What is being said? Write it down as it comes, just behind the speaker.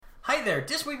Hi there,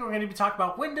 this week we're going to be talking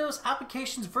about Windows,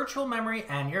 applications, virtual memory,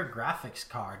 and your graphics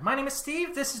card. My name is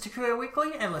Steve, this is TQA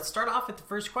Weekly, and let's start off with the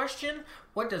first question.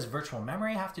 What does virtual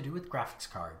memory have to do with graphics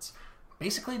cards?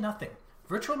 Basically nothing.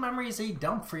 Virtual memory is a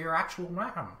dump for your actual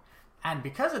RAM, and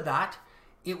because of that,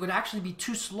 it would actually be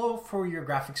too slow for your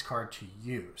graphics card to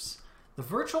use. The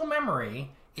virtual memory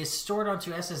is stored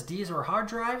onto SSDs or hard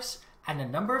drives, and the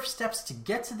number of steps to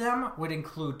get to them would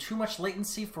include too much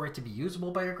latency for it to be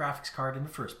usable by your graphics card in the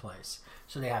first place.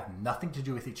 So they have nothing to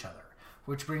do with each other.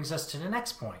 Which brings us to the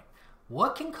next point.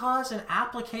 What can cause an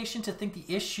application to think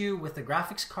the issue with the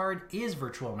graphics card is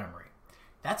virtual memory?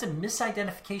 That's a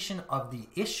misidentification of the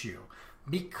issue.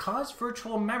 Because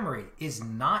virtual memory is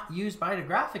not used by the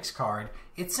graphics card,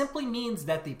 it simply means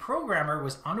that the programmer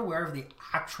was unaware of the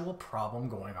actual problem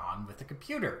going on with the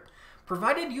computer.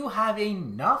 Provided you have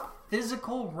enough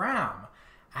physical RAM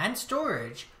and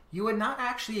storage, you would not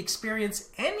actually experience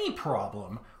any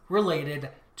problem related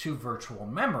to virtual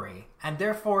memory, and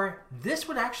therefore this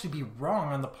would actually be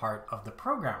wrong on the part of the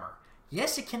programmer.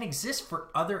 Yes, it can exist for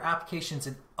other applications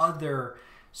and other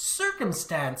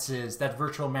circumstances that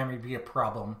virtual memory be a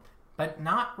problem, but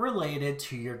not related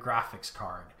to your graphics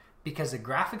card, because the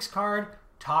graphics card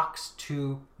talks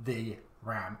to the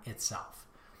RAM itself.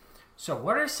 So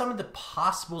what are some of the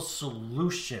possible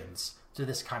solutions to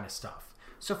this kind of stuff?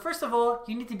 So first of all,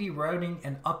 you need to be running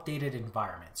an updated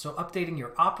environment. So updating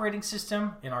your operating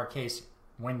system, in our case,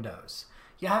 Windows.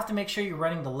 You have to make sure you're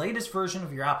running the latest version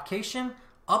of your application.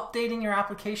 Updating your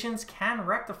applications can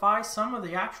rectify some of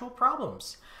the actual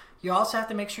problems. You also have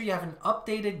to make sure you have an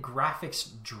updated graphics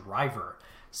driver.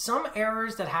 Some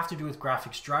errors that have to do with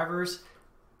graphics drivers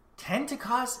tend to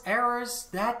cause errors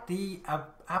that the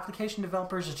application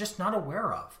developers are just not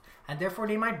aware of. And therefore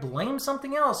they might blame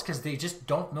something else because they just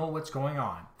don't know what's going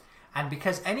on. And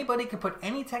because anybody can put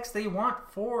any text they want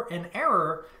for an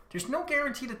error, there's no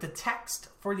guarantee that the text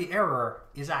for the error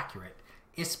is accurate,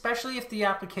 especially if the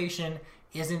application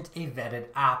isn't a vetted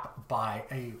app by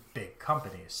a big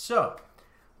company. So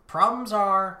problems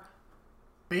are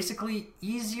basically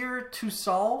easier to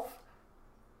solve.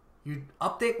 You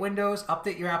update Windows,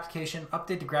 update your application,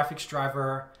 update the graphics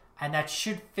driver, and that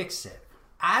should fix it.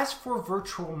 As for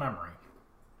virtual memory,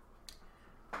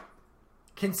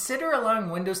 consider allowing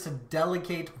Windows to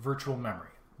delegate virtual memory.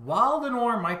 While the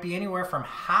norm might be anywhere from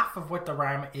half of what the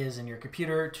RAM is in your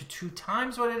computer to 2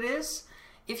 times what it is,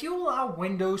 if you allow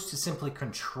Windows to simply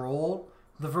control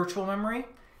the virtual memory,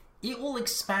 it will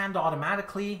expand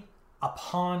automatically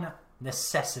upon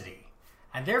necessity.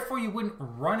 And therefore you wouldn't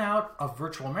run out of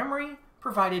virtual memory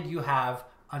provided you have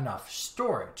enough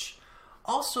storage.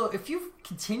 Also, if you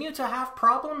continue to have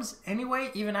problems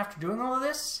anyway, even after doing all of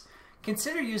this,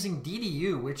 consider using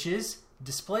DDU, which is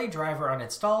Display Driver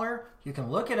Uninstaller. You can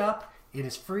look it up. It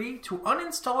is free to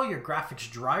uninstall your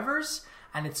graphics drivers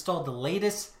and install the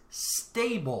latest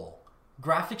stable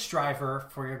graphics driver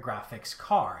for your graphics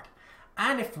card.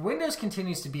 And if Windows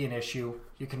continues to be an issue,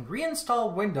 you can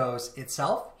reinstall Windows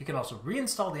itself. You can also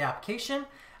reinstall the application.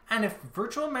 And if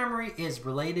virtual memory is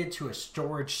related to a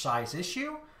storage size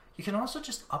issue, you can also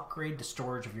just upgrade the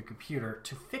storage of your computer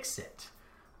to fix it.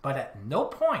 But at no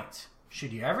point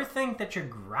should you ever think that your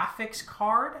graphics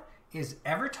card is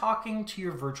ever talking to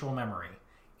your virtual memory.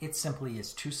 It simply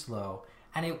is too slow,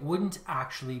 and it wouldn't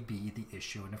actually be the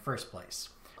issue in the first place.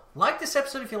 Like this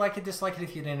episode if you like it, dislike it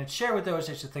if you didn't, share with those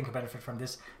that you think will benefit from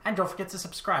this, and don't forget to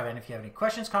subscribe. And if you have any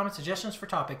questions, comments, suggestions for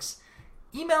topics,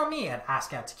 email me at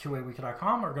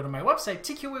ask@tqaweekly.com or go to my website,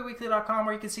 tqaweekly.com,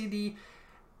 where you can see the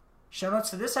show notes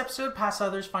to this episode, past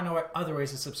others, find out other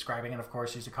ways of subscribing, and of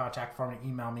course use the contact form to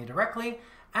email me directly.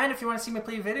 And if you want to see me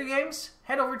play video games,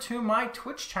 head over to my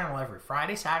Twitch channel every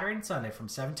Friday, Saturday, and Sunday from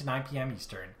 7 to 9 p.m.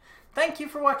 Eastern. Thank you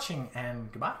for watching, and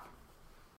goodbye.